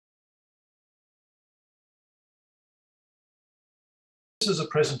is a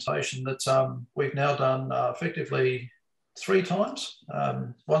presentation that we've now done effectively 3 times.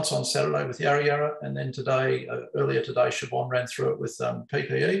 Once on Saturday with Yarra Yarra, and then today, earlier today, Siobhan ran through it with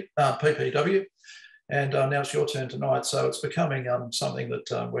PPW, and now it's your turn tonight. So it's becoming something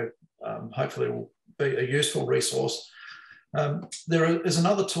that we're hopefully will be a useful resource. There is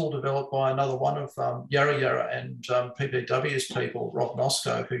another tool developed by another one of Yarra Yarra and PPW's people, Rob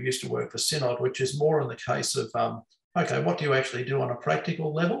Nosco, who used to work for Synod, which is more in the case of, okay, what do you actually do on a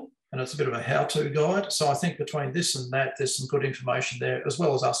practical level? And it's a bit of a how-to guide. So I think between this and that, there's some good information there, as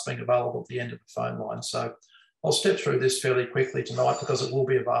well as us being available at the end of the phone line. So I'll step through this fairly quickly tonight because it will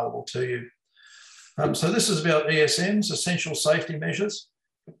be available to you. So this is about ESMs, essential safety measures.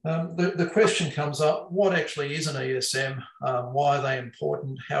 The question comes up, what actually is an ESM? Why are they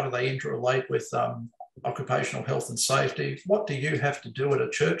important? How do they interrelate with occupational health and safety? What do you have to do at a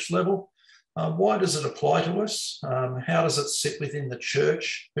church level? Why does it apply to us? How does it sit within the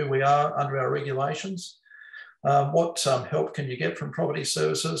church, who we are under our regulations? What help can you get from property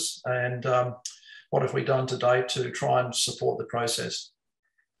services? And what have we done to date to try and support the process?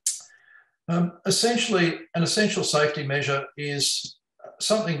 Essentially, an essential safety measure is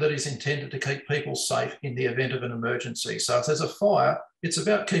something that is intended to keep people safe in the event of an emergency. So if there's a fire, it's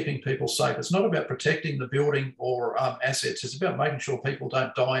about keeping people safe. It's not about protecting the building or assets. It's about making sure people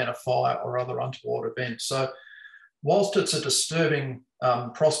don't die in a fire or other untoward events. So whilst it's a disturbing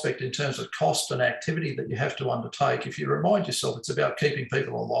prospect in terms of cost and activity that you have to undertake, if you remind yourself it's about keeping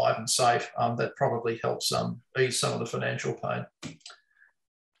people alive and safe, that probably helps ease some of the financial pain.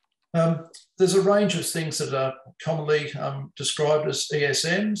 There's a range of things that are commonly described as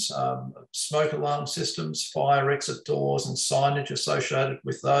ESMs, smoke alarm systems, fire exit doors and signage associated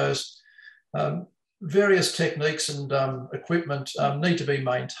with those. Various techniques and equipment need to be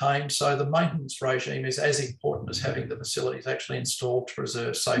maintained, so the maintenance regime is as important as having the facilities actually installed to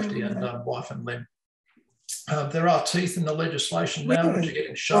preserve safety and life and limb. There are teeth in the legislation now, which are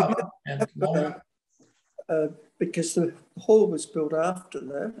getting sharper and longer. Because the hall was built after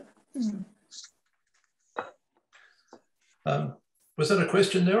that. Was that a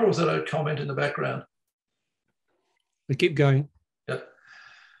question there, or was that a comment in the background? We keep going. Yep.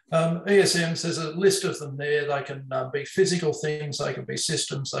 ESMs, there's a list of them there. They can be physical things, they can be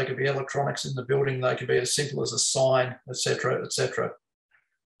systems, they can be electronics in the building, they can be as simple as a sign, etc., etc.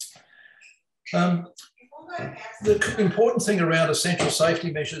 The important thing around essential safety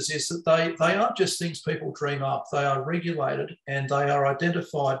measures is that they aren't just things people dream up. They are regulated and they are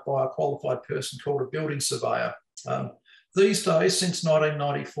identified by a qualified person called a building surveyor. These days, since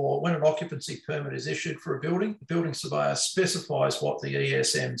 1994, when an occupancy permit is issued for a building, the building surveyor specifies what the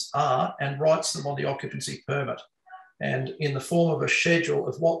ESMs are and writes them on the occupancy permit, and in the form of a schedule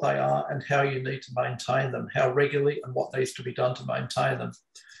of what they are and how you need to maintain them, how regularly and what needs to be done to maintain them.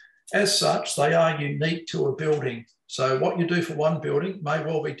 As such, they are unique to a building. So what you do for one building may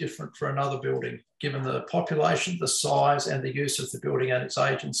well be different for another building, given the population, the size and the use of the building and its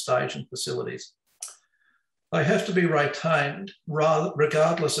age and stage and facilities. They have to be retained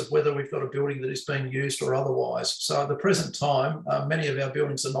regardless of whether we've got a building that is being used or otherwise. So at the present time, many of our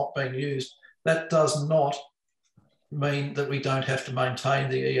buildings are not being used. That does not mean that we don't have to maintain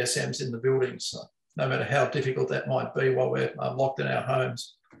the ESMs in the buildings, no matter how difficult that might be while we're locked in our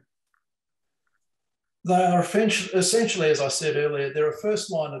homes. They are essentially, as I said earlier, they're a first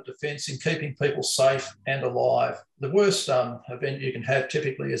line of defence in keeping people safe and alive. The worst event you can have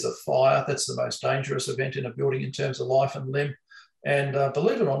typically is a fire. That's the most dangerous event in a building in terms of life and limb. And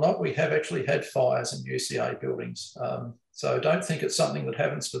believe it or not, we have actually had fires in UCA buildings. So don't think it's something that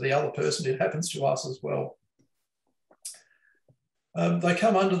happens to the other person. It happens to us as well. They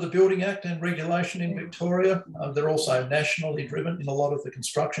come under the Building Act and regulation in Victoria. They're also nationally driven in a lot of the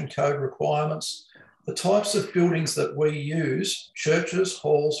construction code requirements. The types of buildings that we use, churches,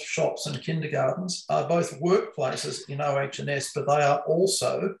 halls, shops and kindergartens, are both workplaces in OH&S, but they are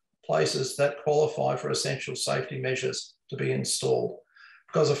also places that qualify for essential safety measures to be installed,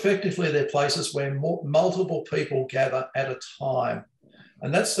 because effectively they're places where multiple people gather at a time.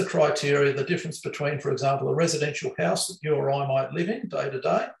 And that's the criteria, the difference between, for example, a residential house that you or I might live in day to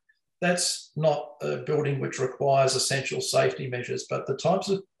day. That's not a building which requires essential safety measures, but the types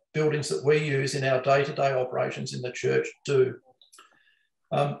of buildings that we use in our day-to-day operations in the church do.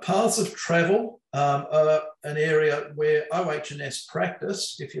 Paths of travel are an area where OH&S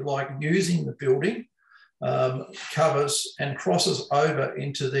practice, if you like, using the building, covers and crosses over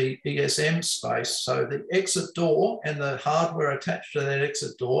into the ESM space. So the exit door and the hardware attached to that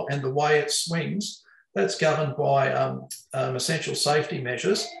exit door and the way it swings, that's governed by essential safety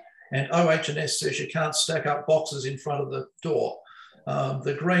measures. And OH&S says you can't stack up boxes in front of the door.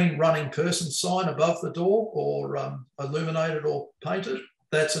 The green running person sign above the door, or illuminated or painted,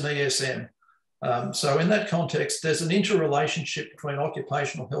 that's an ESM. So in that context, there's an interrelationship between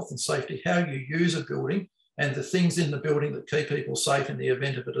occupational health and safety, how you use a building and the things in the building that keep people safe in the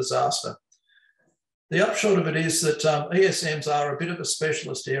event of a disaster. The upshot of it is that ESMs are a bit of a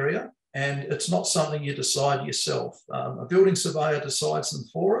specialist area, and it's not something you decide yourself. A building surveyor decides them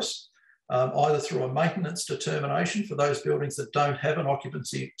for us, either through a maintenance determination for those buildings that don't have an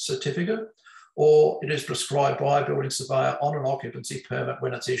occupancy certificate, or it is prescribed by a building surveyor on an occupancy permit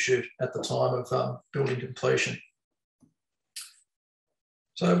when it's issued at the time of building completion.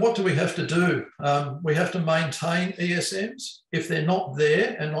 So what do we have to do? We have to maintain ESMs. If they're not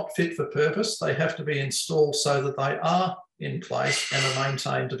there and not fit for purpose, they have to be installed so that they are in place and are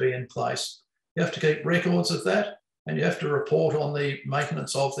maintained to be in place. You have to keep records of that, and you have to report on the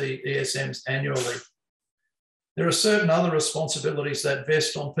maintenance of the ESMs annually. There are certain other responsibilities that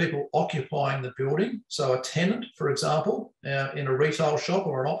vest on people occupying the building. So a tenant, for example, in a retail shop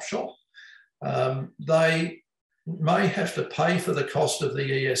or an op shop, they may have to pay for the cost of the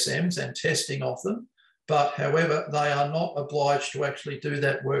ESMs and testing of them, but however, they are not obliged to actually do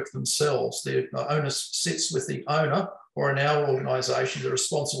that work themselves. The onus sits with the owner, or in our organisation, the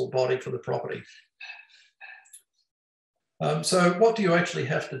responsible body for the property. So what do you actually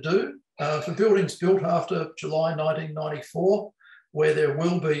have to do? For buildings built after July 1994, where there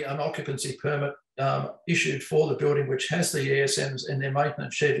will be an occupancy permit issued for the building which has the ESMs in their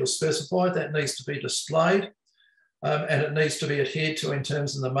maintenance schedule specified, that needs to be displayed, and it needs to be adhered to in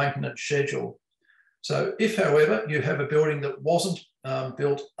terms of the maintenance schedule. So if, however, you have a building that wasn't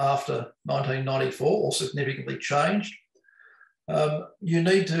built after 1994 or significantly changed, you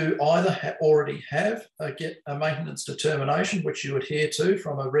need to either already get a maintenance determination, which you adhere to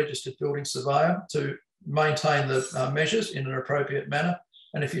from a registered building surveyor to maintain the measures in an appropriate manner.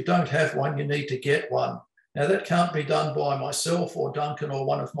 And if you don't have one, you need to get one. Now, that can't be done by myself or Duncan or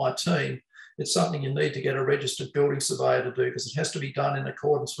one of my team. It's something you need to get a registered building surveyor to do, because it has to be done in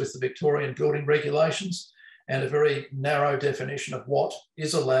accordance with the Victorian building regulations and a very narrow definition of what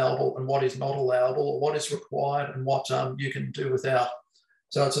is allowable and what is not allowable, or what is required and what you can do without.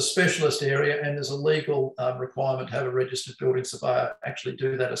 So it's a specialist area, and there's a legal requirement to have a registered building surveyor actually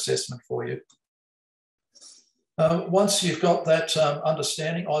do that assessment for you. Once you've got that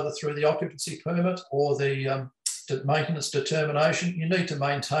understanding, either through the occupancy permit or the maintenance determination, you need to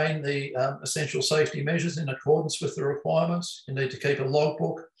maintain the essential safety measures in accordance with the requirements. You need to keep a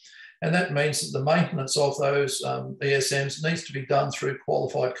logbook. And that means that the maintenance of those ESMs needs to be done through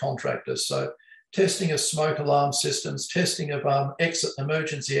qualified contractors. So testing of smoke alarm systems, testing of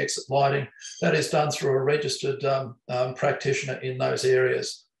emergency exit lighting, that is done through a registered practitioner in those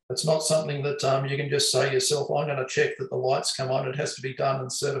areas. It's not something that you can just say yourself, I'm going to check that the lights come on. It has to be done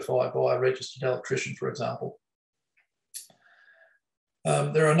and certified by a registered electrician, for example.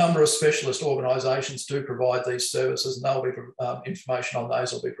 There are a number of specialist organisations do provide these services, and they'll be information on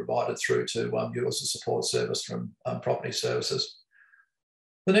those will be provided through to you as a support service from Property Services.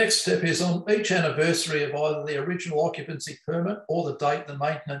 The next step is on each anniversary of either the original occupancy permit or the date the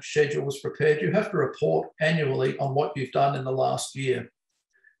maintenance schedule was prepared, you have to report annually on what you've done in the last year.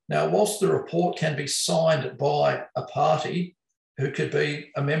 Now, whilst the report can be signed by a party, who could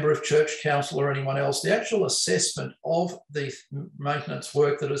be a member of church council or anyone else, the actual assessment of the maintenance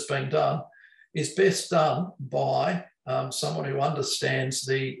work that has been done is best done by someone who understands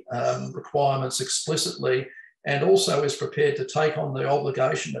the requirements explicitly, and also is prepared to take on the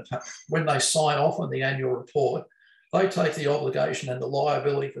obligation of, when they sign off on the annual report, they take the obligation and the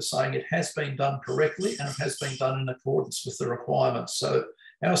liability for saying it has been done correctly and it has been done in accordance with the requirements. So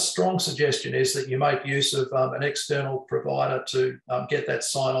our strong suggestion is that you make use of an external provider to get that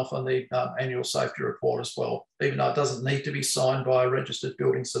sign off on the annual safety report as well, even though it doesn't need to be signed by a registered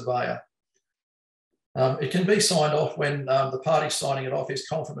building surveyor. It can be signed off when the party signing it off is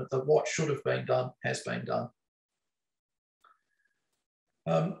confident that what should have been done has been done.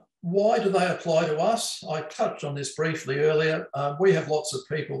 Why do they apply to us? I touched on this briefly earlier. We have lots of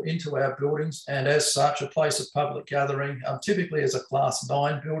people into our buildings, and as such, a place of public gathering typically is a Class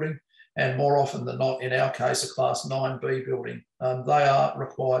 9 building, and more often than not, in our case, a Class 9B building. They are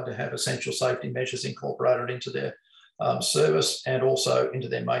required to have essential safety measures incorporated into their service and also into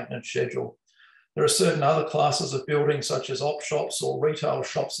their maintenance schedule. There are certain other classes of buildings, such as op shops or retail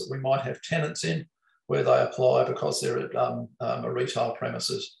shops, that we might have tenants in, where they apply because they're at a retail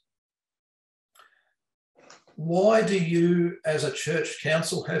premises. Why do you, as a church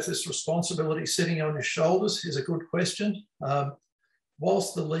council, have this responsibility sitting on your shoulders is a good question.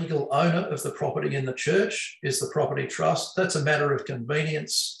 whilst the legal owner of the property in the church is the property trust, that's a matter of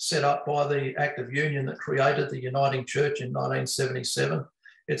convenience set up by the Act of Union that created the Uniting Church in 1977.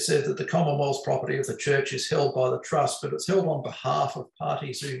 It said that the Commonwealth's property of the church is held by the trust, but it's held on behalf of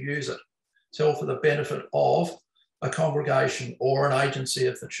parties who use it. It's held for the benefit of a congregation or an agency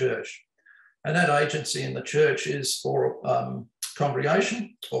of the church. And that agency in the church is for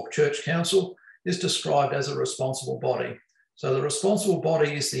congregation or church council is described as a responsible body. So the responsible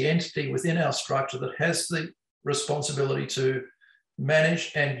body is the entity within our structure that has the responsibility to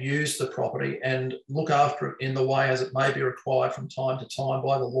manage and use the property and look after it in the way as it may be required from time to time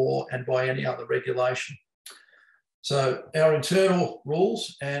by the law and by any other regulation. So our internal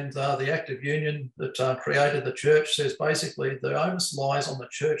rules and the Act of Union that created the church says basically the onus lies on the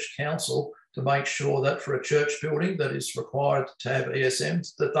church council to make sure that for a church building that is required to have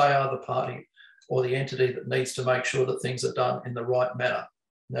ESMs, that they are the party or the entity that needs to make sure that things are done in the right manner.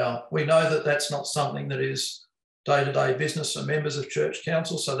 Now, we know that that's not something that is day-to-day business for members of church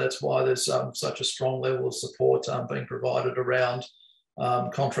council, so that's why there's such a strong level of support being provided around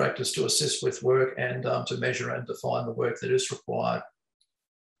contractors to assist with work and to measure and define the work that is required.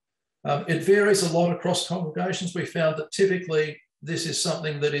 It varies a lot across congregations. We found that typically this is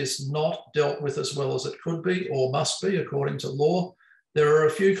something that is not dealt with as well as it could be or must be according to law. There are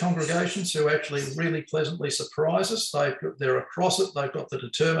a few congregations who actually really pleasantly surprise us. They're across it, they've got the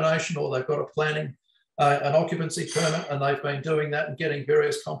determination or they've got a planning, an occupancy permit, and they've been doing that and getting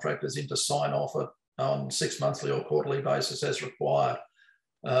various contractors in to sign off on 6 monthly or quarterly basis as required.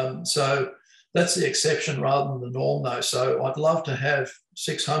 So that's the exception rather than the norm though. So I'd love to have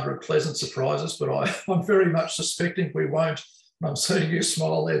 600 pleasant surprises, but I'm very much suspecting we won't. I'm seeing you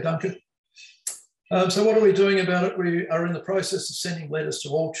smile there, Duncan. So what are we doing about it? We are in the process of sending letters to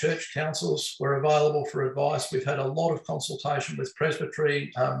all church councils. We're available for advice. We've had a lot of consultation with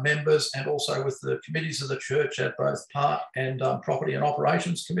presbytery members and also with the committees of the church at both part and property and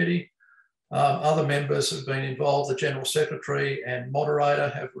operations committee. Other members have been involved. The general secretary and moderator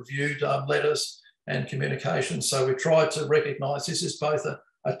have reviewed letters and communications. So we tried to recognise this is both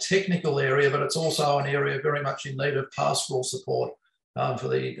a technical area, but it's also an area very much in need of pastoral support for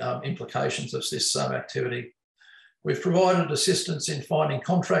the implications of this activity. We've provided assistance in finding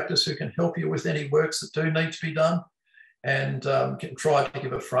contractors who can help you with any works that do need to be done and can try to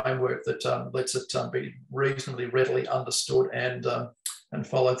give a framework that lets it be reasonably readily understood and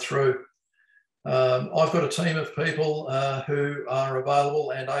followed through. I've got a team of people who are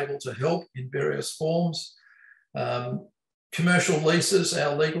available and able to help in various forms. Commercial leases,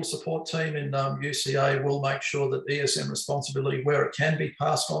 our legal support team in UCA will make sure that ESM responsibility, where it can be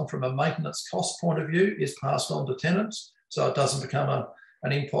passed on from a maintenance cost point of view, is passed on to tenants, so it doesn't become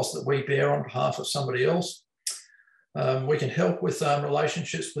an impost that we bear on behalf of somebody else. We can help with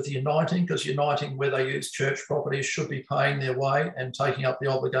relationships with Uniting, because Uniting, where they use church properties, should be paying their way and taking up the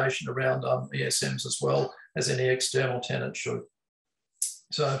obligation around ESMs as well as any external tenant should.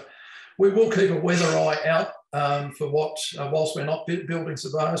 So we will keep a weather eye out for what, whilst we're not building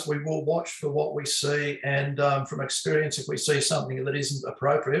surveyors, we will watch for what we see, and from experience, if we see something that isn't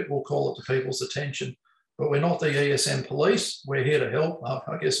appropriate, we'll call it to people's attention. But we're not the ESM police. We're here to help,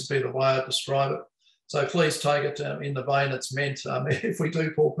 I guess would be the way I'd describe it. So please take it in the vein it's meant. If we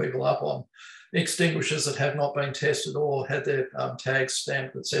do pull people up on extinguishers that have not been tested or had their tags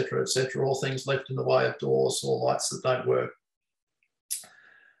stamped, et cetera, or things left in the way of doors or lights that don't work.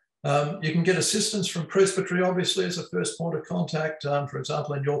 You can get assistance from presbytery, obviously, as a first point of contact. For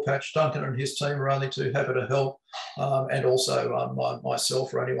example, in your patch, Duncan and his team are only too happy to help, and also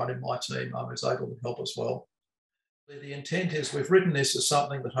myself or anyone in my team is able to help as well. The intent is we've written this as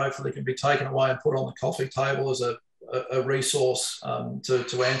something that hopefully can be taken away and put on the coffee table as a resource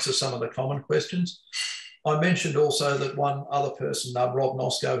to answer some of the common questions. I mentioned also that one other person, Rob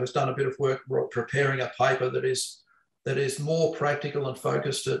Nosco, has done a bit of work preparing a paper that is more practical and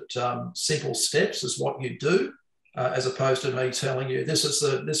focused at simple steps as what you do, as opposed to me telling you this is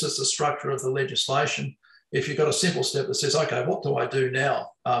the structure of the legislation. If you've got a simple step that says, okay, what do I do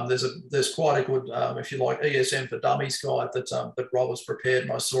now? There's quite a good, if you like, ESM for Dummies guide that Rob has prepared,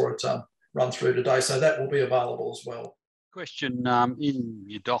 and I saw it run through today. So that will be available as well. Question, in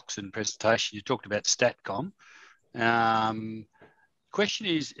your docs and presentation, you talked about StatCom. Question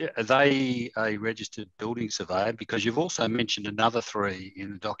is, are they a registered building surveyor? Because you've also mentioned another three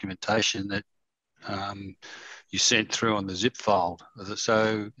in the documentation that you sent through on the zip file.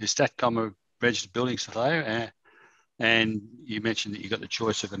 So is StatCom a registered building surveyor? And you mentioned that you got the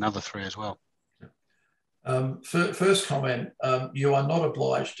choice of another three as well. First comment, you are not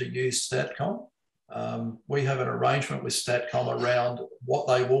obliged to use StatCom. We have an arrangement with Statcom around what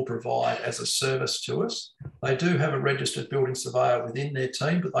they will provide as a service to us. They do have a registered building surveyor within their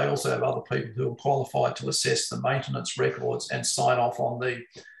team, but they also have other people who are qualified to assess the maintenance records and sign off on the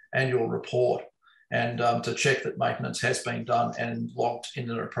annual report, and to check that maintenance has been done and logged in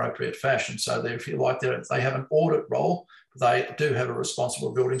an appropriate fashion. So if you like, they have an audit role, but they do have a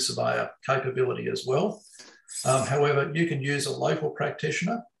responsible building surveyor capability as well. However, you can use a local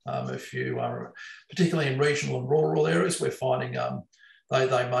practitioner. If you are, particularly in regional and rural areas, we're finding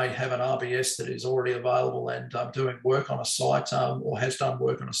they may have an RBS that is already available and doing work on a site, or has done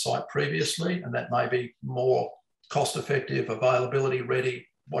work on a site previously, and that may be more cost effective, availability ready,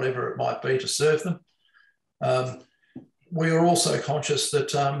 whatever it might be to serve them. We are also conscious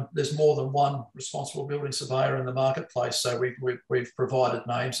that there's more than one responsible building surveyor in the marketplace, so we've provided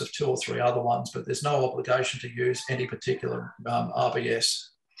names of 2 or 3 other ones, but there's no obligation to use any particular RBS.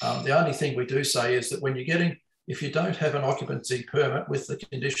 The only thing we do say is that when you're getting, if you don't have an occupancy permit with the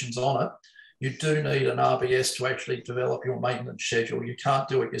conditions on it, you do need an RBS to actually develop your maintenance schedule. You can't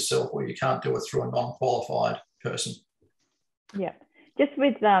do it yourself, or you can't do it through a non-qualified person. Yeah, just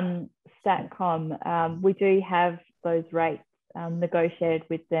with Statcom, we do have those rates negotiated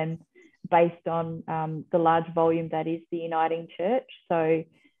with them based on the large volume that is the Uniting Church. So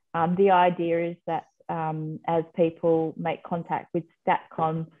the idea is that as people make contact with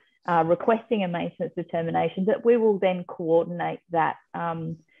Statcom requesting a maintenance determination, that we will then coordinate that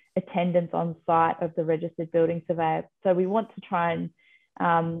attendance on site of the registered building surveyor. So we want to try and,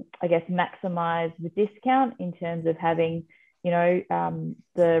 I guess, maximise the discount in terms of having, you know,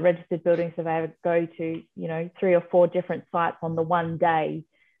 the registered building surveyor go to, you know, 3 or 4 different sites on the one day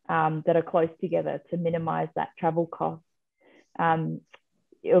that are close together to minimise that travel cost.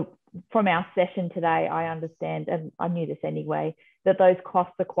 From our session today, I understand, and I knew this anyway, that those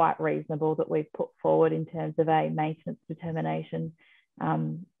costs are quite reasonable that we've put forward in terms of a maintenance determination.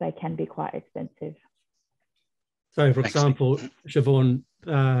 They can be quite expensive. So, for example, Siobhan,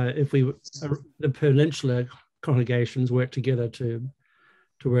 if the Peninsula congregations work together to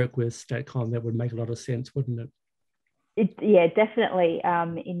work with Statcom, that would make a lot of sense, wouldn't it? Yeah, definitely.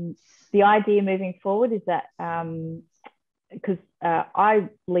 In the idea moving forward is that because I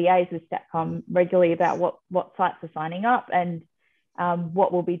liaise with Statcom regularly about what sites are signing up, and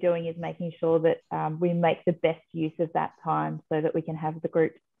what we'll be doing is making sure that we make the best use of that time so that we can have the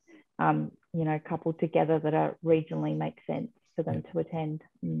groups, you know, coupled together that are regionally make sense for them to attend.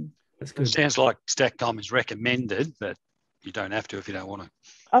 That's good. It sounds like Statcom is recommended, but you don't have to if you don't want to.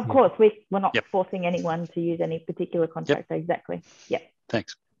 Of course, we're not forcing anyone to use any particular contractor. Exactly. Yep.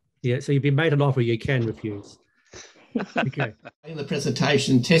 Thanks. Yeah, so you've been made an offer you can refuse. Okay. In the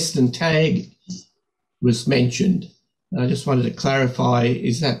presentation, test and tag was mentioned. I just wanted to clarify,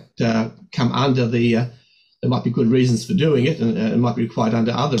 is that come under the, there might be good reasons for doing it, and it might be required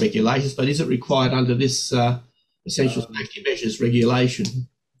under other regulations, but is it required under this essential safety measures regulation?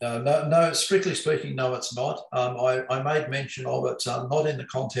 No, strictly speaking, no, it's not. I made mention of it, not in the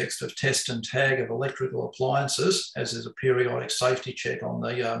context of test and tag of electrical appliances, as is a periodic safety check on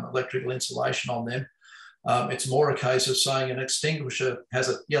the electrical insulation on them. It's more a case of saying an extinguisher has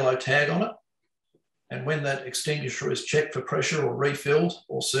a yellow tag on it, and when that extinguisher is checked for pressure or refilled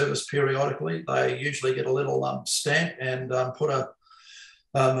or serviced periodically, they usually get a little stamp and put a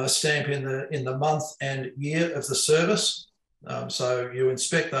stamp in the month and year of the service. So you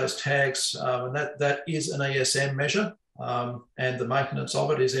inspect those tags, and that is an ESM measure, and the maintenance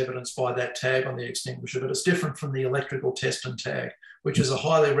of it is evidenced by that tag on the extinguisher. But it's different from the electrical test and tag, which is a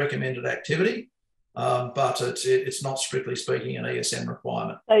highly recommended activity, but it's not strictly speaking an ESM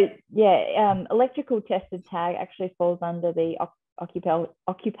requirement. So yeah, electrical test and tag actually falls under the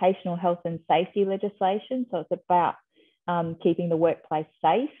occupational health and safety legislation. So it's about keeping the workplace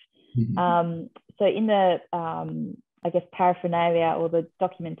safe. Mm-hmm. So in the I guess paraphernalia or the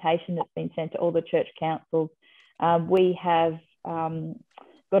documentation that's been sent to all the church councils, we have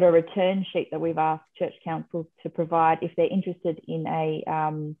got a return sheet that we've asked church councils to provide if they're interested in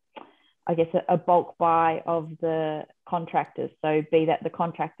I guess a bulk buy of the contractors. So be that the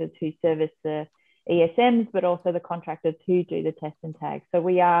contractors who service the ESMs, but also the contractors who do the test and tag. So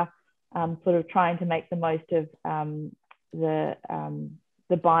we are sort of trying to make the most of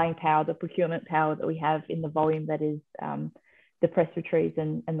the buying power, the procurement power that we have in the volume that is the presbyteries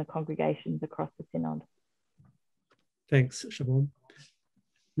and the congregations across the synod. Thanks, Siobhan.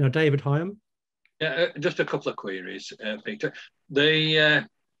 Now, David Hyam. Yeah, just a couple of queries, Peter. The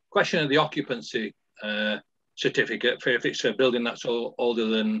question of the occupancy certificate for if it's a building that's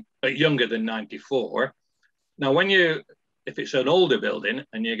younger than 94. Now, if it's an older building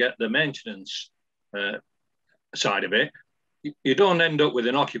and you get the maintenance side of it, you don't end up with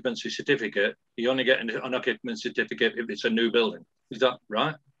an occupancy certificate. You only get an occupancy certificate if it's a new building. Is that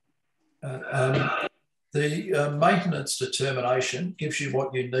right? The maintenance determination gives you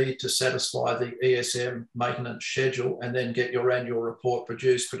what you need to satisfy the ESM maintenance schedule and then get your annual report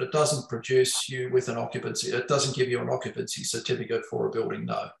produced, but it doesn't produce you with an occupancy. It doesn't give you an occupancy certificate for a building,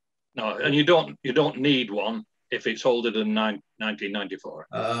 no. No, and you don't need one if it's older than 1994.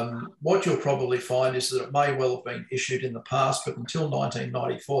 What you'll probably find is that it may well have been issued in the past, but until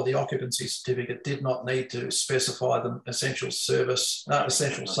 1994, the occupancy certificate did not need to specify the essential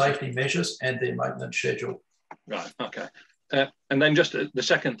safety measures and their maintenance schedule. Right, okay. And then just the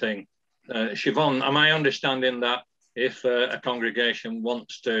second thing, Siobhan, am I understanding that if a congregation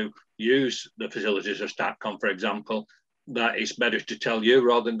wants to use the facilities of StatCom, for example, that it's better to tell you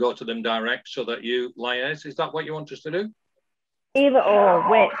rather than go to them direct so that you liaise? Is that what you want us to do? Either or.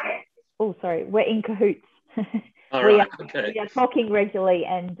 We're in cahoots. All right, okay. We are talking regularly,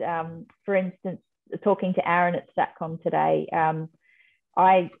 and for instance, talking to Aaron at StatCom today,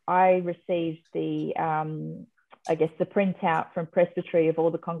 I received the the printout from Presbytery of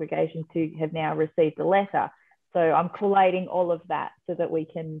all the congregations who have now received the letter. So I'm collating all of that so that we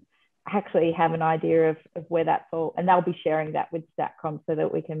can actually have an idea of where that's all, and they'll be sharing that with StatCom so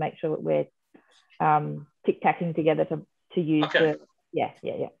that we can make sure that we're tic-tacking together to use the, yeah.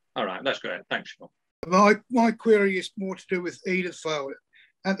 All right, that's great. Thanks, Siobhan. My query is more to do with Edithvale.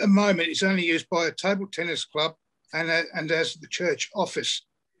 At the moment, it's only used by a table tennis club and as the church office.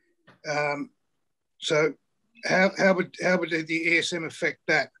 So how would the ESM affect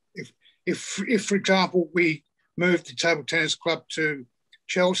that? If for example, we move the table tennis club to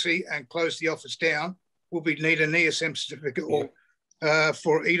Chelsea and close the office down, will we need an ESM certificate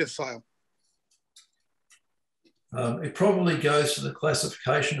for Edithvale? It probably goes to the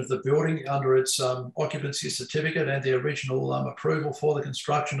classification of the building under its occupancy certificate and the original approval for the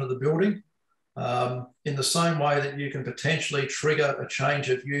construction of the building. In the same way that you can potentially trigger a change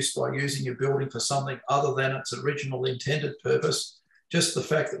of use by using your building for something other than its original intended purpose, just the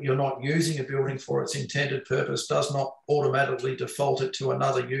fact that you're not using a building for its intended purpose does not automatically default it to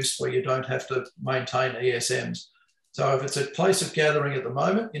another use where you don't have to maintain ESMs. So if it's a place of gathering at the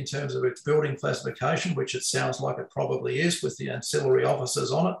moment in terms of its building classification, which it sounds like it probably is with the ancillary offices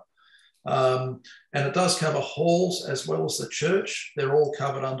on it, and it does cover halls as well as the church, they're all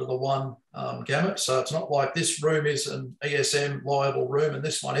covered under the one gamut. So it's not like this room is an ESM liable room and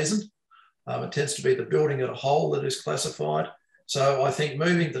this one isn't. It tends to be the building as a whole that is classified. So I think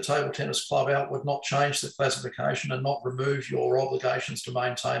moving the table tennis club out would not change the classification and not remove your obligations to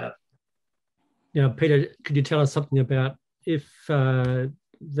maintain it. Now, Peter, could you tell us something about if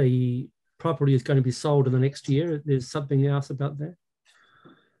the property is going to be sold in the next year? There's something else about that?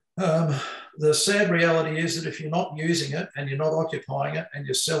 The sad reality is that if you're not using it and you're not occupying it and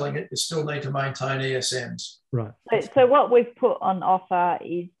you're selling it, you still need to maintain ESMs. Right. So what we've put on offer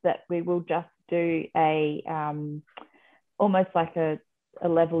is that we will just do a almost like a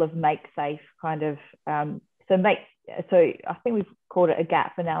level of make safe kind of so I think we've called it a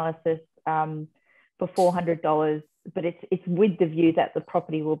gap analysis for $400, but it's with the view that the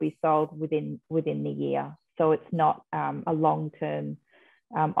property will be sold within the year. So it's not a long-term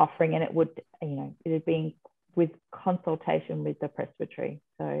offering, and it would, it would be with consultation with the presbytery.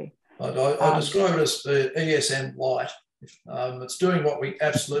 So I describe it as the ESM light. It's doing what we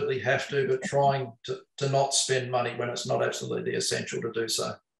absolutely have to, but trying to not spend money when it's not absolutely essential to do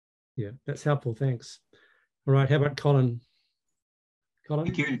so. Yeah, that's helpful. Thanks. All right, how about Colin?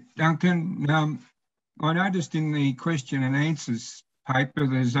 Thank you, Duncan. I noticed in the question and answers paper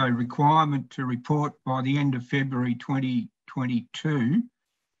there's a requirement to report by the end of February 2022.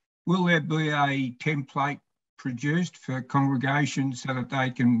 Will there be a template produced for congregations so that they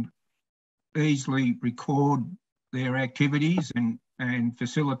can easily record their activities and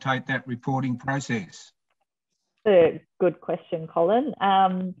facilitate that reporting process? A good question, Colin.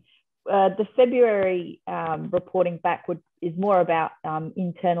 The February reporting back is more about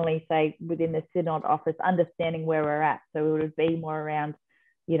internally, say, within the Synod office, understanding where we're at. So it would be more around,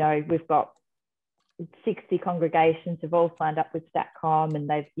 we've got 60 congregations have all signed up with StatCom, and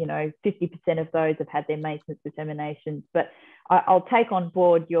they've, 50% of those have had their maintenance determinations. But I'll take on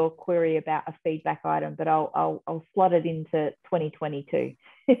board your query about a feedback item, but I'll slot it into 2022.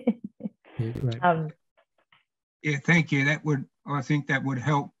 Yeah, thank you. I think that would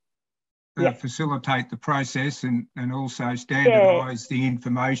help facilitate the process and also standardise the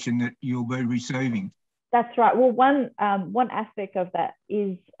information that you'll be receiving. That's right. Well, one aspect of that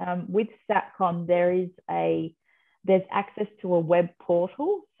is with StatCom, there is a there's access to a web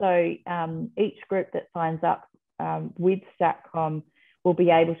portal. So each group that signs up with StatCom will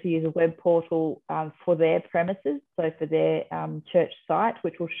be able to use a web portal for their premises, so for their church site,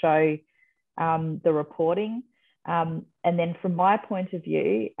 which will show the reporting. And then from my point of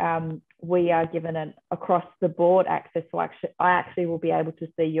view, we are given an across the board access. So I actually will be able to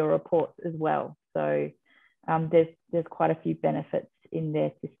see your reports as well. So there's quite a few benefits in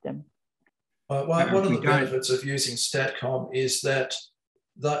their system. One of the benefits of using StatCom is that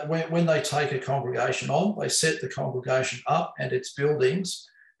when they take a congregation on, they set the congregation up and its buildings,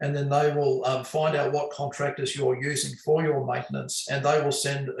 and then they will find out what contractors you're using for your maintenance, and they will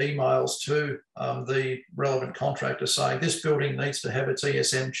send emails to the relevant contractor saying this building needs to have its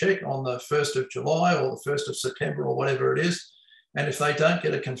ESM check on the 1st of July or the 1st of September or whatever it is. And if they don't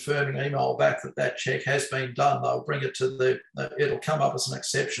get a confirming email back that that check has been done, they'll bring it to it'll come up as an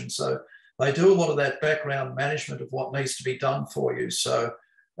exception. So they do a lot of that background management of what needs to be done for you. So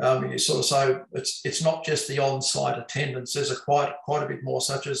you sort of say it's not just the on-site attendance. There's quite a bit more,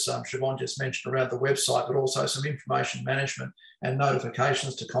 such as Siobhan just mentioned around the website, but also some information management and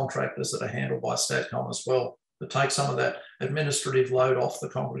notifications to contractors that are handled by StatCom as well, to take some of that administrative load off the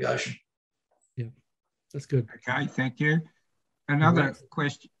congregation. Yeah, that's good. Okay, thank you. Another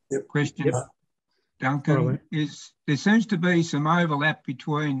question, Duncan, is there seems to be some overlap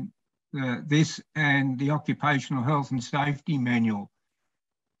between this and the Occupational Health and Safety Manual.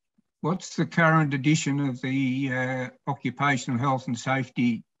 What's the current edition of the Occupational Health and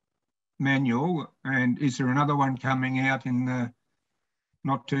Safety Manual, and is there another one coming out in the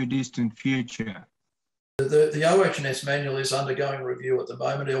not too distant future? The OH&S manual is undergoing review at the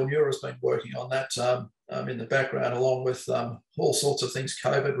moment. Elnura's been working on that in the background, along with all sorts of things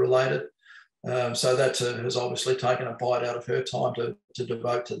COVID related. So that has obviously taken a bite out of her time to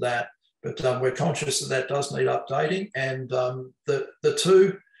devote to that. But we're conscious that does need updating, and the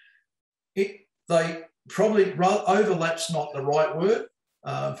two, they probably overlap's not the right word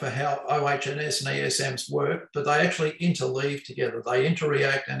for how OH&S and ESMs work, but they actually interleave together. They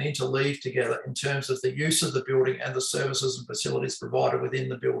interact and interleave together in terms of the use of the building and the services and facilities provided within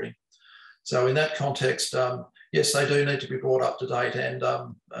the building. So in that context, yes, they do need to be brought up to date, and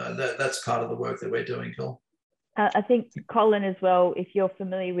that's part of the work that we're doing, Col. I think, Colin, as well, if you're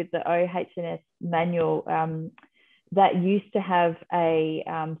familiar with the OH&S manual, that used to have a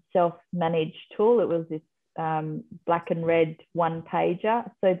self-managed tool. It was this black and red one-pager.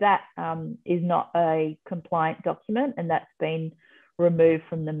 So that is not a compliant document, and that's been removed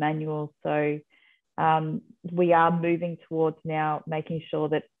from the manual. So we are moving towards now making sure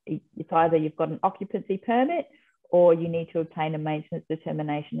that it's either you've got an occupancy permit or you need to obtain a maintenance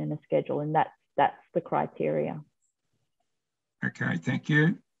determination and a schedule, and that's the criteria. Okay, thank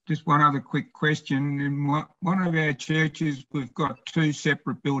you. Just one other quick question. In one of our churches, we've got two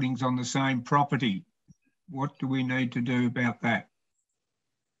separate buildings on the same property. What do we need to do about that?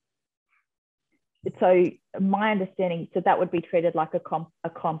 So my understanding, so that would be treated like a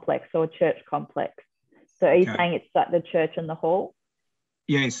complex or a church complex. So are you saying it's like the church and the hall?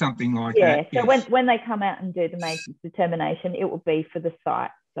 Yeah, something like that. Yeah, so yes. when they come out and do the maintenance determination, it will be for the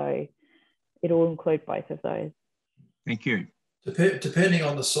site. So it will include both of those. Thank you. Depending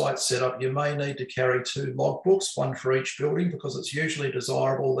on the site setup, you may need to carry two logbooks, one for each building, because it's usually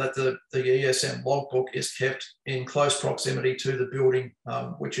desirable that the ESM logbook is kept in close proximity to the building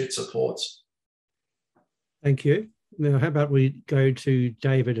which it supports. Thank you. Now, how about we go to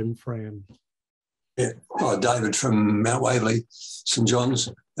David and Fran? Yeah, David from Mount Waverley, St John's.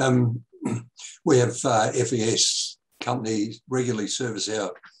 We have FES companies regularly service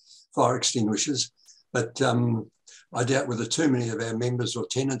our fire extinguishers, but I doubt whether too many of our members or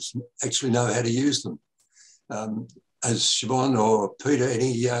tenants actually know how to use them. Has Siobhan or Peter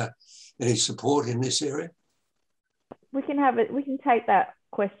any support in this area? We can have it. We can take that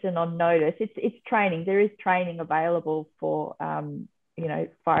question on notice. It's training. There is training available for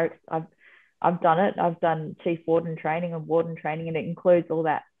fire. I've done it. I've done chief warden training and warden training, and it includes all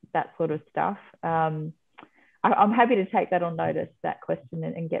that sort of stuff. I'm happy to take that on notice, that question,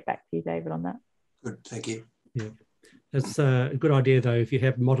 and get back to you, David, on that. Good, thank you. Yeah, that's a good idea, though, if you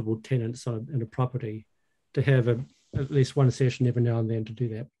have multiple tenants in a property, to have at least one session every now and then to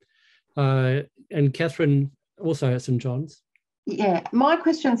do that. And Catherine, also at St John's. Yeah, my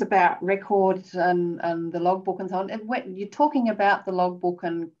question's about records and the logbook and so on. And when you're talking about the logbook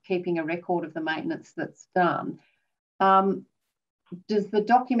and keeping a record of the maintenance that's done, does the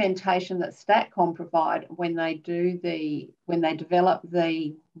documentation that StatCom provide when they develop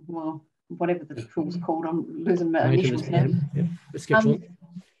the, well, whatever the tool's called, I'm losing my initials now. The schedule.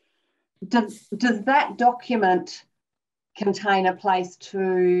 Does that document contain a place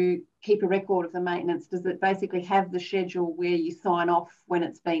to keep a record of the maintenance? Does it basically have the schedule where you sign off when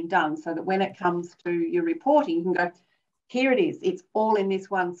it's being done, so that when it comes to your reporting, you can go, here it is, it's all in this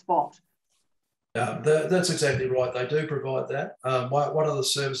one spot? Yeah, that's exactly right. They do provide that. One of the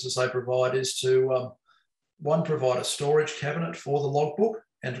services they provide is to, one, provide a storage cabinet for the logbook,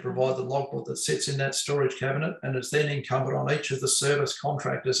 and to provide the logbook that sits in that storage cabinet. And it's then incumbent on each of the service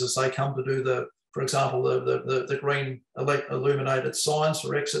contractors as they come to do the, for example, the green illuminated signs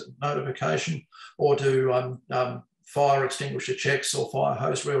for exit notification, or do fire extinguisher checks or fire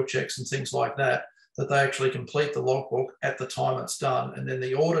hose reel checks and things like that, that they actually complete the logbook at the time it's done. And then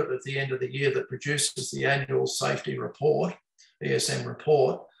the audit at the end of the year that produces the annual safety report, ESM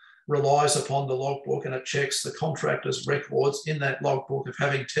report, relies upon the logbook, and it checks the contractor's records in that logbook of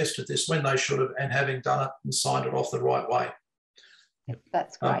having tested this when they should have, and having done it and signed it off the right way.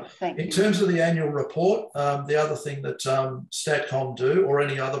 That's great, thank you. In terms of the annual report, the other thing that Statcom do, or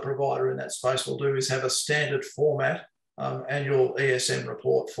any other provider in that space will do, is have a standard format, annual ESM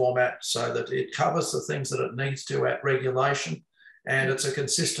report format, so that it covers the things that it needs to at regulation, and it's a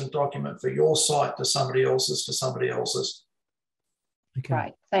consistent document for your site to somebody else's to somebody else's. Okay.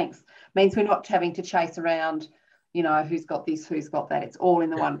 Great, thanks. Means we're not having to chase around, you know, who's got this, who's got that. It's all in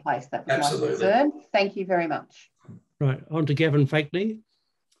the one place. That was my concern. Thank you very much. Right, on to Gavin Fakeney.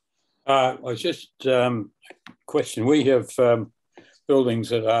 I was just question. We have buildings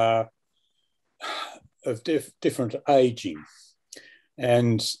that are of different aging,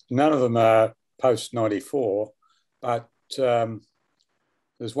 and none of them are post 94, but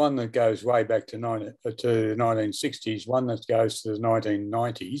there's one that goes way back to 1960s, one that goes to the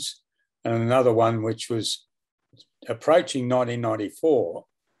 1990s, and another one which was approaching 1994,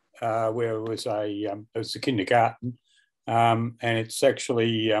 where it was a kindergarten, and it's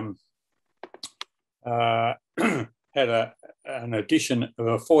actually had an addition of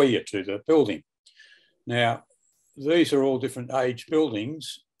a foyer to the building. Now, these are all different age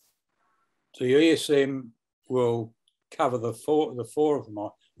buildings. The ESM will cover the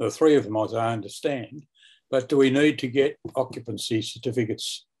three of them, as I understand. But do we need to get occupancy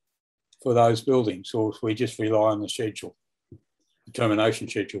certificates for those buildings, or if we just rely on the schedule, the termination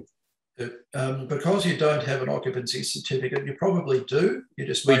schedule? Because you don't have an occupancy certificate, you probably do. You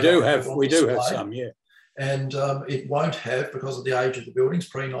just we do have some, yeah. And it won't have, because of the age of the buildings,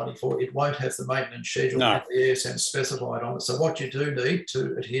 pre-94, it won't have the maintenance schedule that the ESM specified on it. So what you do need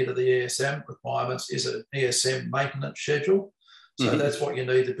to adhere to the ESM requirements is an ESM maintenance schedule. So that's what you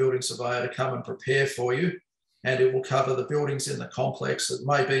need the building surveyor to come and prepare for you. And it will cover the buildings in the complex. It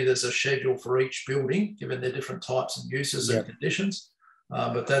may be there's a schedule for each building, given their different types and uses and conditions.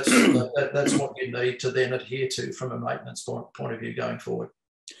 But that's what you need to then adhere to from a maintenance point of view going forward.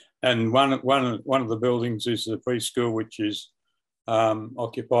 And one of the buildings is the preschool, which is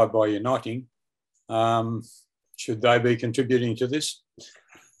occupied by Uniting. Should they be contributing to this?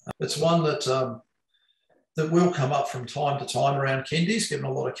 It's one that that will come up from time to time around kindies, given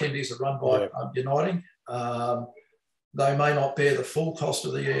a lot of kindies are run by Uniting. They may not bear the full cost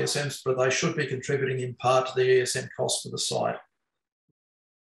of the ESMs, but they should be contributing in part to the ESM cost for the site.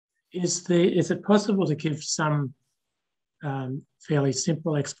 Is it possible to give some fairly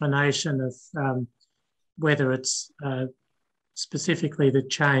simple explanation of whether it's specifically the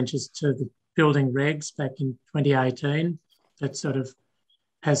changes to the building regs back in 2018 that sort of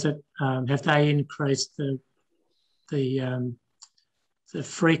has it? Have they increased the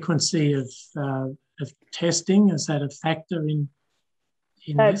frequency of testing? Is that a factor in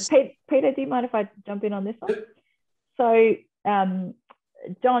this? Peter, do you mind if I jump in on this one? So,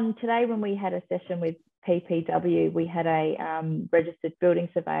 John, today when we had a session with PPW, we had a registered building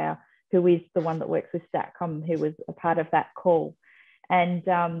surveyor who is the one that works with Statcom, who was a part of that call. And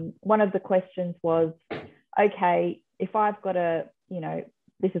one of the questions was, okay, if I've got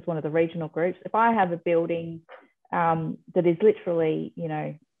this is one of the regional groups, if I have a building that is literally,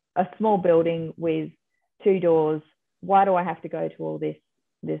 a small building with 2 doors, why do I have to go to all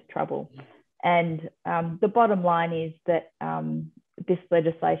this trouble? And the bottom line is that this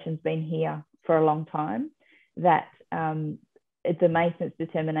legislation's been here for a long time, that the maintenance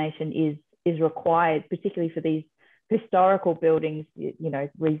determination is required, particularly for these historical buildings,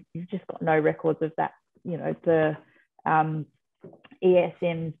 where you've just got no records of that, the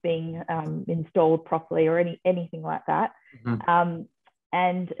ESMs being installed properly or anything like that.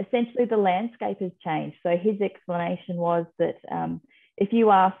 And essentially the landscape has changed. So his explanation was that if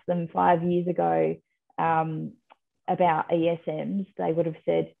you asked them 5 years ago about ESMs, they would have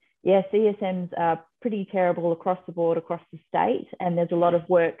said, yes, ESMs are pretty terrible across the board, across the state. And there's a lot of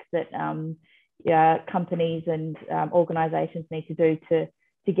work that companies and organisations need to do to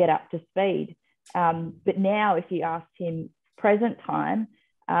get up to speed. But now, if you asked him present time,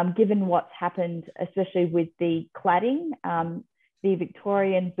 given what's happened, especially with the cladding, the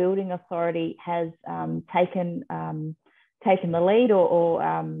Victorian Building Authority has taken the lead or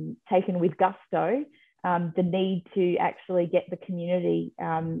taken with gusto the need to actually get the community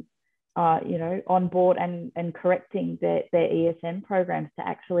on board and correcting their ESM programs to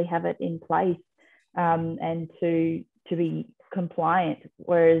actually have it in place and to be compliant,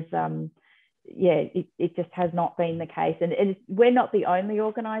 whereas it just has not been the case. And we're not the only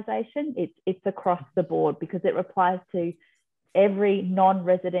organisation, it's across the board, because it applies to every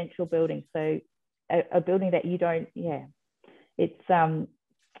non-residential building. So a building that you don't, it's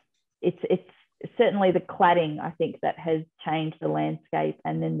certainly the cladding, I think, that has changed the landscape,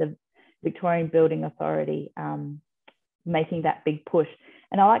 and then the Victorian Building Authority making that big push.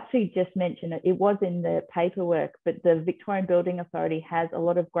 And I'll actually just mention it was in the paperwork, but the Victorian Building Authority has a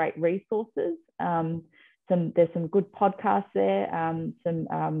lot of great resources. There's some good podcasts there,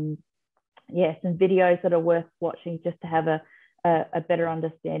 some videos that are worth watching just to have a better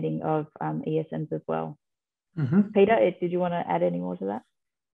understanding of ESMs as well. Mm-hmm. Peter, did you want to add any more to that?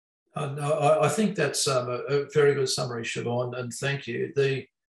 No, I think that's a very good summary, Siobhan, and thank you.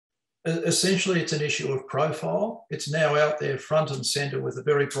 Essentially, it's an issue of profile. It's now out there front and centre with a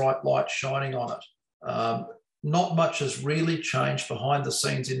very bright light shining on it. Not much has really changed behind the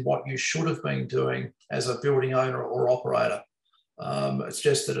scenes in what you should have been doing as a building owner or operator. It's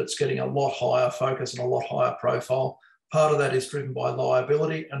just that it's getting a lot higher focus and a lot higher profile. Part of that is driven by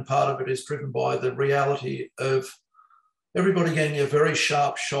liability, and part of it is driven by the reality of everybody getting a very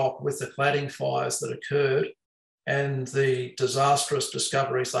sharp shock with the cladding fires that occurred and the disastrous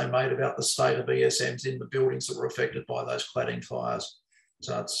discoveries they made about the state of ESMs in the buildings that were affected by those cladding fires.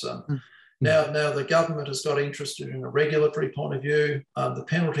 So it's now the government has got interested in a regulatory point of view. The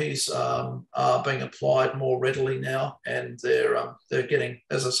penalties are being applied more readily now, and they're getting,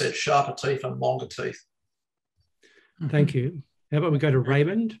 as I said, sharper teeth and longer teeth. Thank you. How about we go to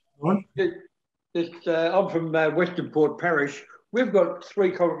Raymond? I'm from Western Port Parish. We've got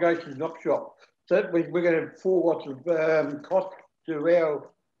 3 congregations in Opshop. So that means we're going to have 4 lots of cost to our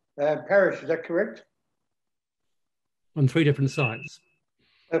parish. Is that correct? On 3 different sites.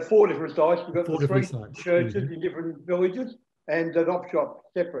 4 different sites. We've got 4 the 3 different sites. churches in different villages and an Opshop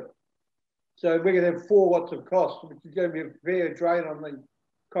separate. So we're going to have 4 lots of costs, which is going to be a fair drain on the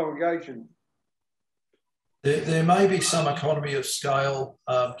congregation. There may be some economy of scale,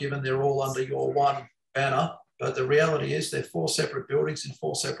 given they're all under your one banner, but the reality is they're 4 separate buildings in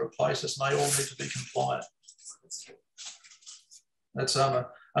 4 separate places, and they all need to be compliant. That's an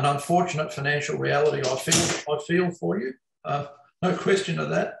unfortunate financial reality. I feel for you, no question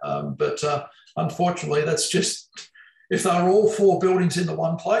of that. But unfortunately, that's just, if they were all 4 buildings in the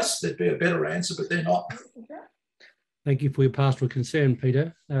one place, there'd be a better answer, but they're not. Thank you for your pastoral concern,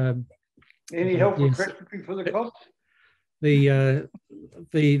 Peter. Any help for the cost?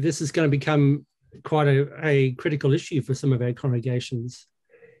 This is going to become quite a critical issue for some of our congregations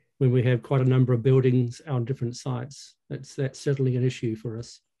when we have quite a number of buildings on different sites. That's certainly an issue for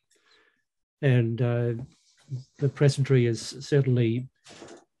us. And the presbytery is certainly,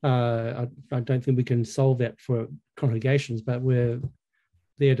 I don't think we can solve that for congregations, but we're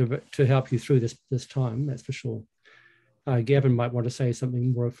there to help you through this time, that's for sure. Gavin might want to say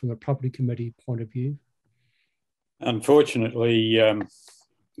something more from a property committee point of view. Unfortunately,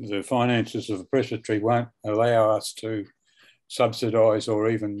 the finances of the presbytery won't allow us to subsidise or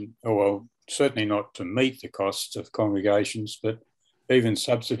certainly not to meet the costs of congregations, but even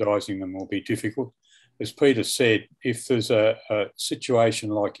subsidising them will be difficult. As Peter said, if there's a situation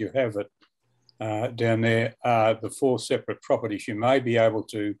like you have it down there, the 4 separate properties, you may be able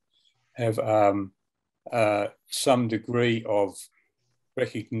to have some degree of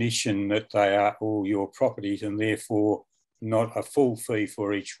recognition that they are all your properties, and therefore not a full fee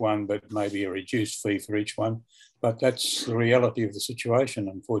for each one, but maybe a reduced fee for each one. But that's the reality of the situation,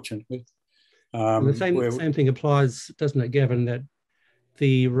 unfortunately. The same thing applies, doesn't it, Gavin, that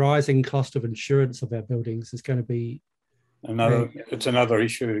the rising cost of insurance of our buildings is going to be it's another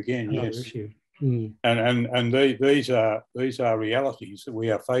issue again. Yes. Issue. Mm. And these are realities that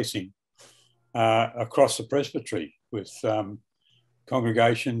we are facing across the presbytery with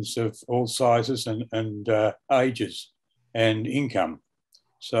congregations of all sizes and ages and income.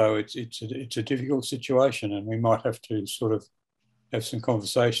 So it's a difficult situation, and we might have to sort of have some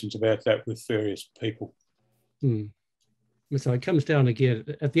conversations about that with various people. Hmm. So it comes down again,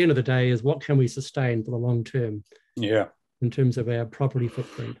 at the end of the day, is what can we sustain for the long term? Yeah. In terms of our property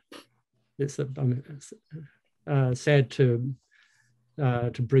footprint. it's sad to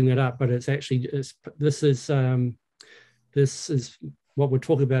bring that up, but it's actually this is what we're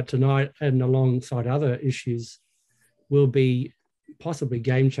talking about tonight, and alongside other issues, will be possibly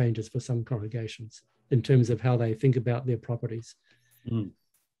game changers for some congregations in terms of how they think about their properties. Mm.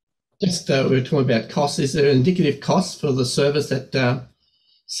 Just we were talking about costs. Is there indicative costs for the service that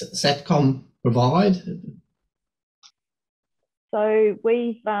Satcom provide? So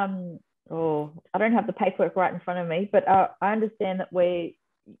we've, I don't have the paperwork right in front of me, but I understand that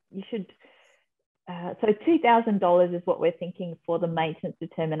you should, so $2,000 is what we're thinking for the maintenance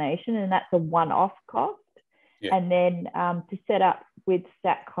determination, and that's a one-off cost. Yeah. And then to set up with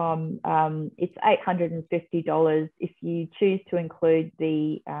Satcom, it's $850 if you choose to include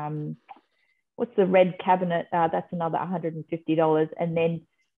the, what's the red cabinet? That's another $150. And then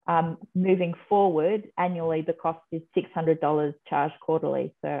moving forward, annually, the cost is $600 charged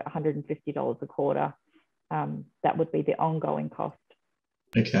quarterly, so $150 a quarter. That would be the ongoing cost.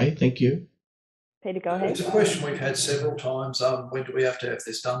 Okay, thank you. Peter, go ahead. It's a question we've had several times. When do we have to have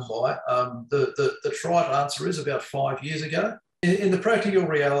this done by? The trite answer is about 5 years ago. In the practical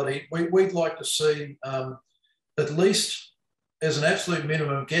reality, we'd like to see at least as an absolute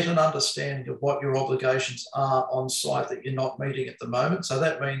minimum, get an understanding of what your obligations are on site that you're not meeting at the moment. So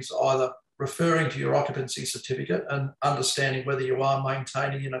that means either referring to your occupancy certificate and understanding whether you are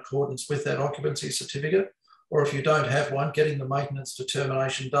maintaining in accordance with that occupancy certificate, or if you don't have one, getting the maintenance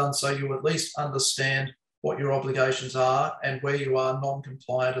determination done so you at least understand what your obligations are and where you are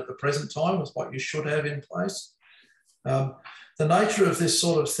non-compliant at the present time with what you should have in place. The nature of this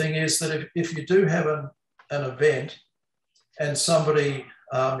sort of thing is that if you do have an event and somebody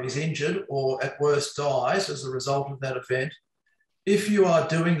is injured or at worst dies as a result of that event, if you are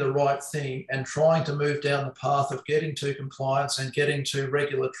doing the right thing and trying to move down the path of getting to compliance and getting to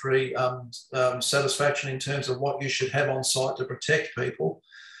regulatory satisfaction in terms of what you should have on site to protect people,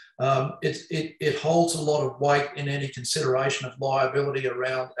 it holds a lot of weight in any consideration of liability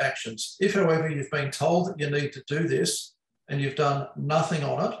around actions. If, however, you've been told that you need to do this and you've done nothing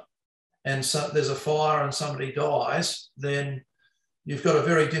on it, and so there's a fire and somebody dies, then you've got a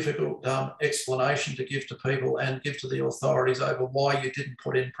very difficult explanation to give to people and give to the authorities over why you didn't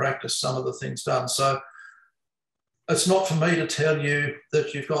put in practice some of the things done. So it's not for me to tell you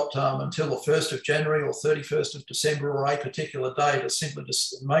that you've got until the 1st of January or 31st of December or a particular day to simply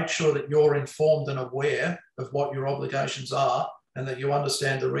just make sure that you're informed and aware of what your obligations are and that you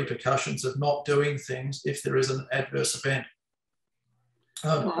understand the repercussions of not doing things if there is an adverse event.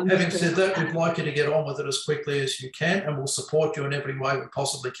 Having said that, we'd like you to get on with it as quickly as you can, and we'll support you in every way we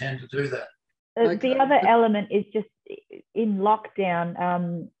possibly can to do that. The other element is just in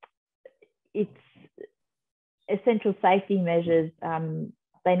lockdown, it's essential safety measures.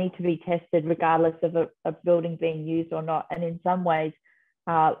 They need to be tested regardless of a building being used or not. And in some ways,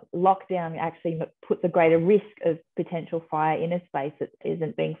 lockdown actually puts a greater risk of potential fire in a space that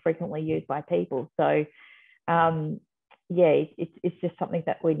isn't being frequently used by people. So yeah, it's just something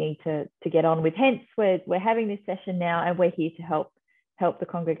that we need to get on with. Hence, we're having this session now, and we're here to help the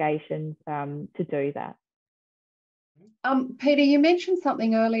congregations to do that. Peter, you mentioned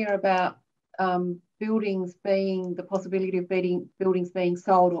something earlier about buildings being the possibility of buildings being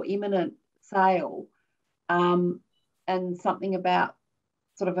sold or imminent sale, and something about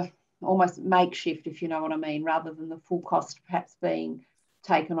sort of a almost makeshift, if you know what I mean, rather than the full cost perhaps being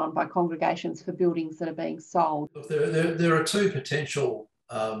taken on by congregations for buildings that are being sold. Look, there are two potential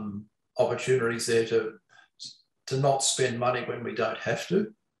opportunities there to not spend money when we don't have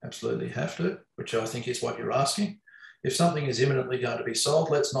to, absolutely have to, which I think is what you're asking. If something is imminently going to be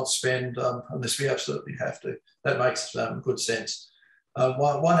sold, let's not spend unless we absolutely have to. That makes good sense.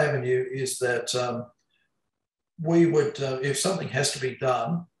 One avenue is that we would, if something has to be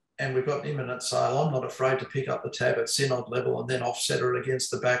done, and we've got an imminent sale, I'm not afraid to pick up the tab at synod level and then offset it against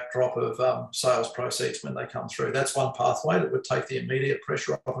the backdrop of sales proceeds when they come through. That's one pathway that would take the immediate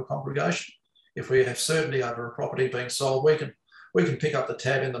pressure off a congregation. If we have certainty over a property being sold, we can pick up the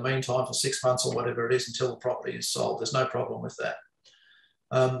tab in the meantime for 6 months or whatever it is until the property is sold. There's no problem with that.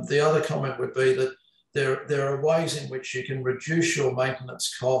 The other comment would be that there are ways in which you can reduce your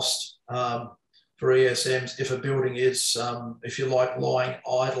maintenance cost for ESMs if a building is, if you like, lying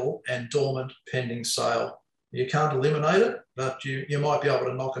idle and dormant pending sale. You can't eliminate it, but you might be able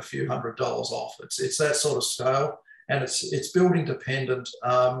to knock a few $100s off. It's that sort of scale, and it's building dependent.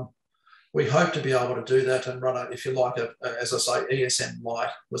 We hope to be able to do that and run if you like, as I say, ESM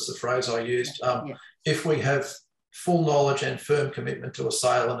light was the phrase I used. If we have full knowledge and firm commitment to a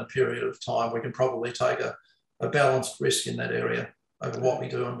sale in a period of time, we can probably take a balanced risk in that area. over what we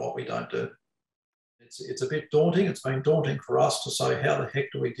do and what we don't do. It's a bit daunting. It's been daunting for us to say, how the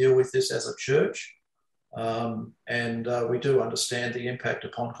heck do we deal with this as a church? We do understand the impact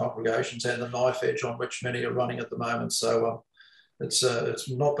upon congregations and the knife edge on which many are running at the moment. So it's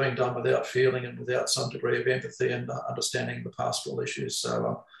not being done without feeling and without some degree of empathy and understanding the pastoral issues.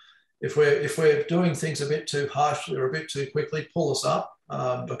 So if we're doing things a bit too harshly or a bit too quickly, pull us up,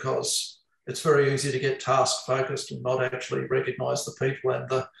 because it's very easy to get task focused and not actually recognise the people and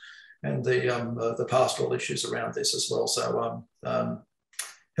the pastoral issues around this as well. So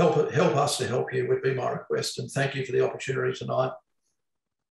help us to help you would be my request, and thank you for the opportunity tonight.